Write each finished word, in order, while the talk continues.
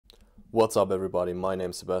What's up everybody, my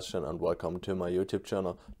name's Sebastian and welcome to my YouTube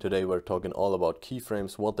channel. Today we're talking all about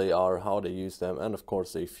keyframes, what they are, how they use them, and of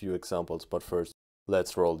course a few examples. But first,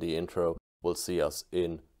 let's roll the intro. We'll see us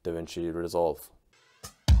in DaVinci Resolve.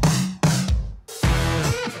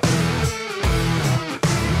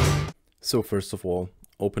 So first of all,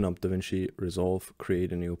 open up DaVinci Resolve,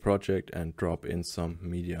 create a new project and drop in some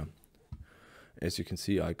media. As you can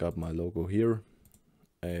see, I got my logo here,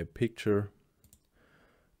 a picture,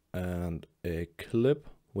 and a clip,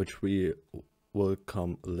 which we will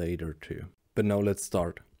come later to. But now let's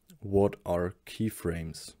start. What are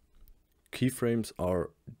keyframes? Keyframes are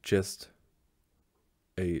just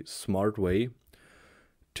a smart way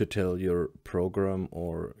to tell your program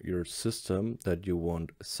or your system that you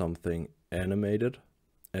want something animated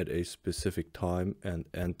at a specific time and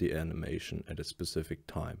end the animation at a specific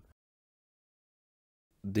time.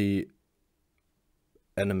 The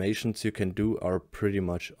animations you can do are pretty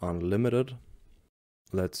much unlimited.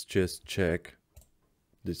 Let's just check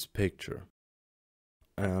this picture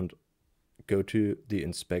and go to the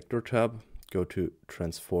inspector tab, go to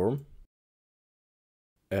transform,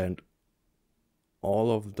 and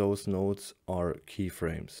all of those nodes are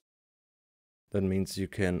keyframes. That means you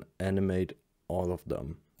can animate all of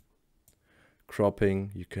them.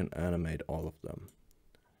 Cropping, you can animate all of them.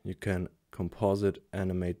 You can composite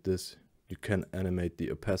animate this. You can animate the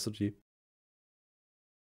opacity.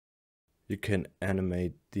 You can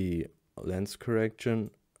animate the lens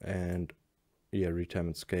correction and retime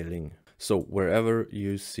and scaling. So wherever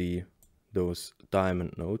you see those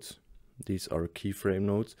diamond nodes, these are keyframe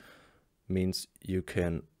nodes, means you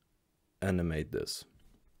can animate this.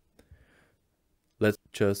 Let's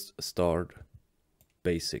just start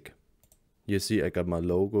basic. You see I got my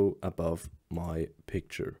logo above my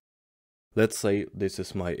picture. Let's say this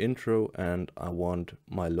is my intro and I want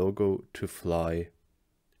my logo to fly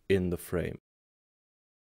in the frame.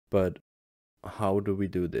 But how do we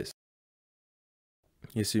do this?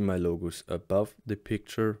 You see my logo's above the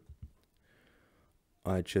picture.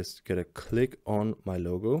 I just get a click on my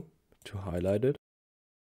logo to highlight it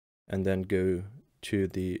and then go to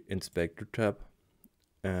the inspector tab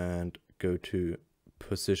and go to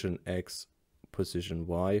position X, position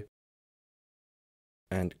Y,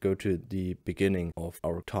 and go to the beginning of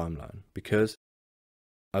our timeline. Because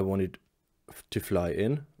I want it to fly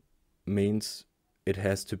in means it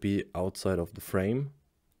has to be outside of the frame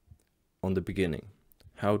on the beginning.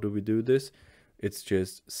 How do we do this? It's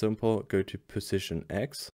just simple. Go to position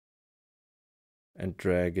X and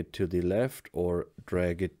drag it to the left or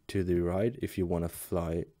drag it to the right. If you want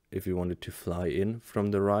it to fly in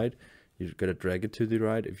from the right, you gotta drag it to the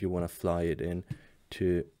right. If you want to fly it in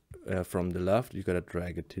to from the left, you gotta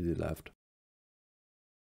drag it to the left.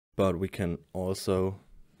 But we can also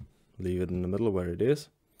leave it in the middle where it is,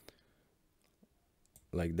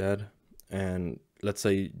 like that. And let's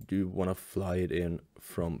say you want to fly it in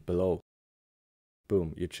from below.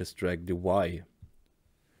 Boom, you just drag the Y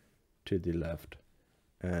to the left.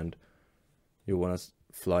 And you want to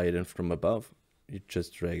fly it in from above, you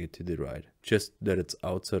just drag it to the right. Just that it's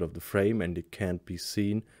outside of the frame and it can't be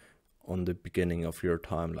seen on the beginning of your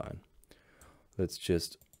timeline. Let's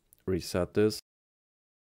just reset this.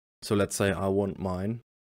 So let's say I want mine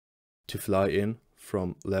to fly in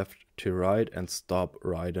from left to right and stop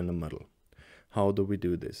right in the middle. How do we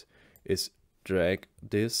do this? Is drag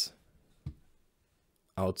this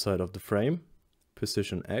outside of the frame,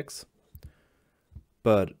 position X.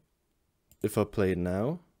 But if I play it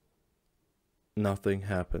now, nothing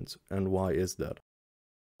happens. And why is that?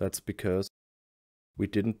 That's because we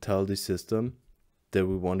didn't tell the system that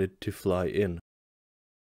we wanted to fly in.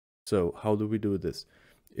 So how do we do this?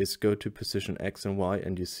 Is go to position X and Y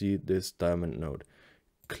and you see this diamond node.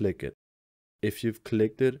 Click it. If you've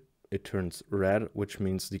clicked it, it turns red, which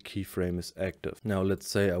means the keyframe is active. Now let's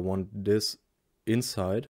say I want this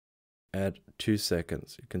inside at 2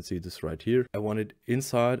 seconds. You can see this right here. I want it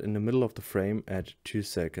inside in the middle of the frame at 2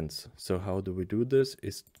 seconds. So how do we do this?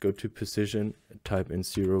 Is go to position, type in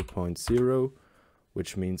 0.0,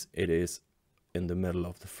 which means it is in the middle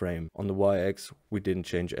of the frame. On the Y-axis, we didn't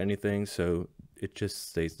change anything, so it just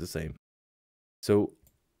stays the same. So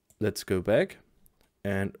let's go back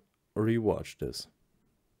and rewatch this.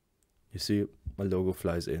 You see my logo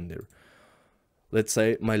flies in there. Let's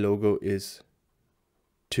say my logo is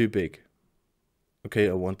too big. Okay,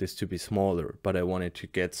 I want this to be smaller, but I want it to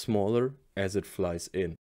get smaller as it flies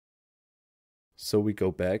in. So we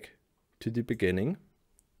go back to the beginning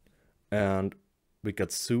and we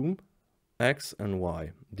got zoom, X and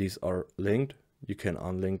Y. These are linked. You can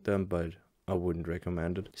unlink them, but I wouldn't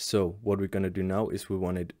recommend it. So what we're gonna do now is we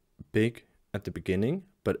want it big at the beginning,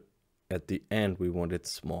 but at the end we want it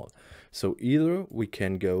small. So either we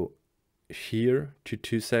can go here to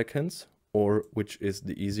 2 seconds, or which is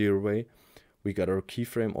the easier way, we got our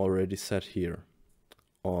keyframe already set here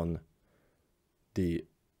on the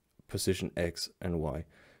position X and Y.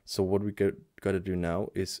 So what we got to do now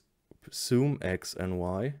is zoom X and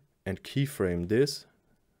Y and keyframe this.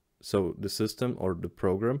 So the system or the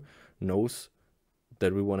program knows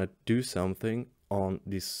that we want to do something on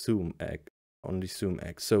the zoom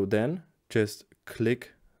X. So then just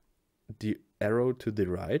click the arrow to the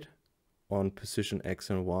right on position X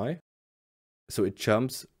and Y. So it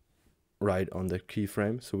jumps right on the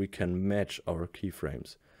keyframe, so we can match our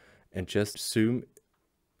keyframes and just zoom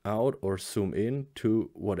out or zoom in to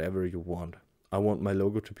whatever you want. I want my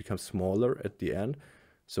logo to become smaller at the end,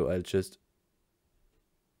 so I'll just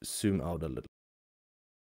zoom out a little.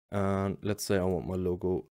 And let's say I want my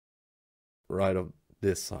logo right of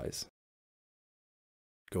this size.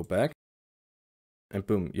 Go back, and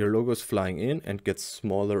boom, your logo is flying in and gets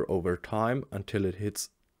smaller over time until it hits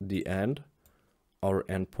the end, our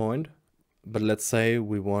endpoint. But let's say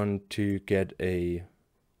we want to get a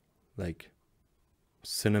like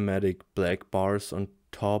cinematic black bars on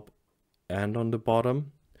top and on the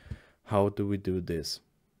bottom. How do we do this?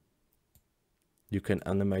 You can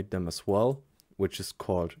animate them as well, which is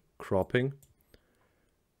called cropping.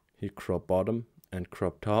 Here, crop bottom and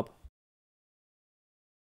crop top.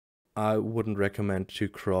 I wouldn't recommend to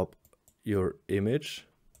crop your image.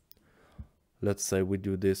 Let's say we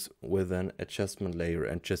do this with an adjustment layer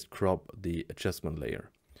and just crop the adjustment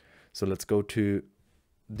layer. So let's go to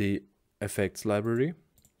the effects library.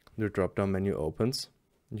 The drop down menu opens,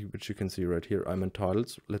 which you can see right here. I'm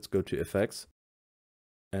entitled. Let's go to effects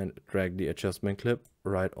and drag the adjustment clip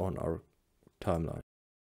right on our timeline.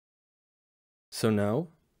 So now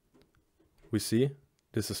we see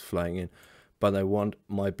this is flying in, but I want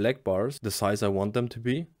my black bars, the size I want them to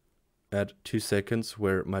be at 2 seconds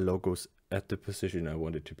where my logo's at the position I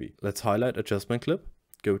want it to be. Let's highlight adjustment clip,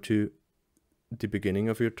 go to the beginning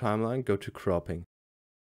of your timeline, go to cropping.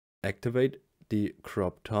 Activate the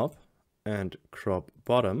crop top and crop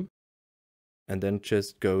bottom, and then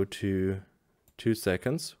just go to 2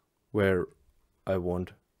 seconds where I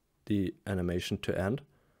want the animation to end.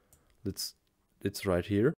 It's right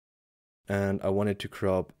here, and I want it to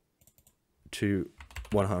crop to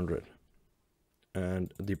 100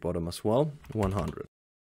 and the bottom as well, 100.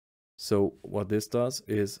 So what this does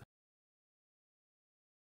is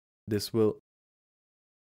this will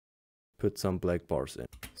put some black bars in.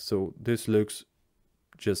 So this looks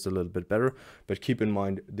just a little bit better, but keep in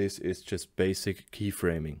mind this is just basic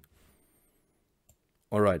keyframing.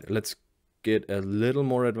 All right, let's get a little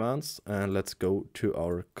more advanced and let's go to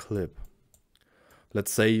our clip.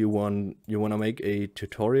 Let's say you want to make a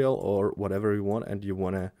tutorial or whatever you want, and you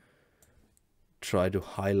want to try to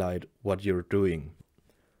highlight what you're doing.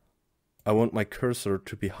 I want my cursor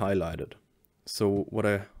to be highlighted. So what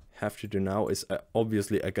I have to do now is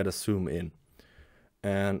obviously I gotta zoom in,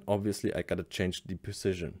 and obviously I gotta change the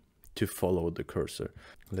position to follow the cursor.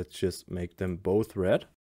 Let's just make them both red.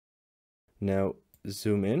 Now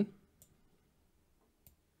zoom in,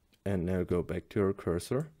 and now go back to our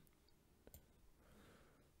cursor,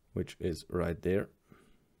 which is right there.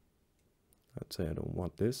 Let's say I don't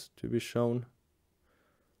want this to be shown.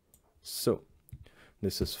 So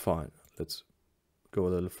this is fine. Let's go a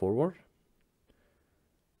little forward.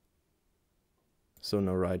 So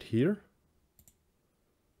now right here,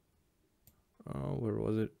 where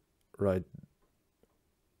was it?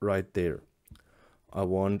 Right there. I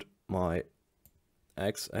want my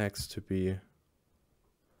x-axis to be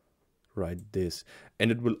right this,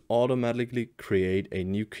 and it will automatically create a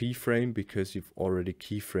new keyframe because you've already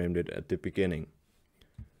keyframed it at the beginning.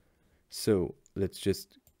 So let's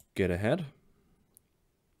just get ahead.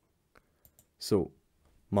 So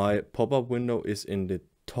my pop-up window is in the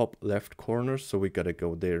top left corner, so we gotta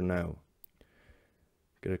go there now.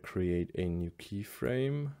 Gotta create a new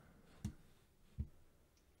keyframe,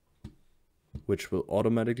 which will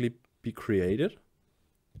automatically be created.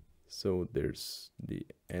 So there's the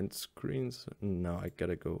end screens. Now I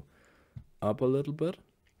gotta go up a little bit.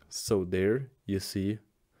 So there you see,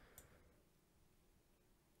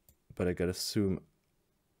 but I gotta zoom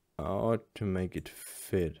out to make it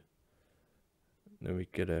fit. Then we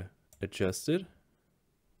gotta adjust it.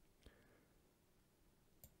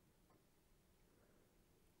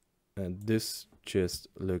 And this just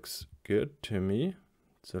looks good to me.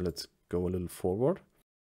 So let's go a little forward.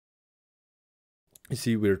 You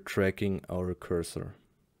see, we're tracking our cursor.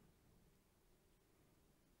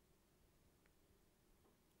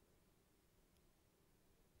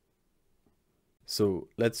 So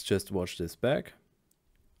let's just watch this back.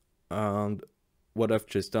 And what I've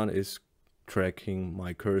just done is tracking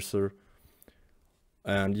my cursor,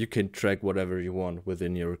 and you can track whatever you want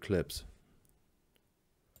within your clips,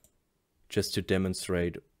 just to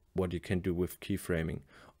demonstrate what you can do with keyframing.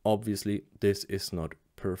 Obviously, this is not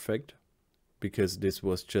perfect because this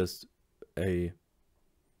was just a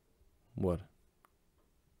 1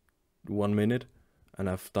 minute and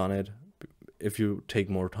I've done it. If you take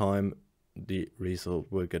more time, the result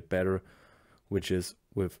will get better, which is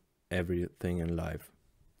with everything in life.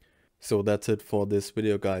 So that's it for this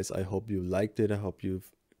video, guys. I hope you liked it. I hope you've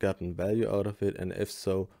gotten value out of it, and if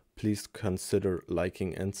so, please consider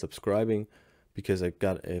liking and subscribing, because I've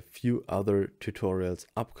got a few other tutorials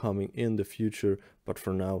upcoming in the future. But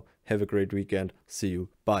for now, have a great weekend. See you.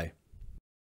 Bye.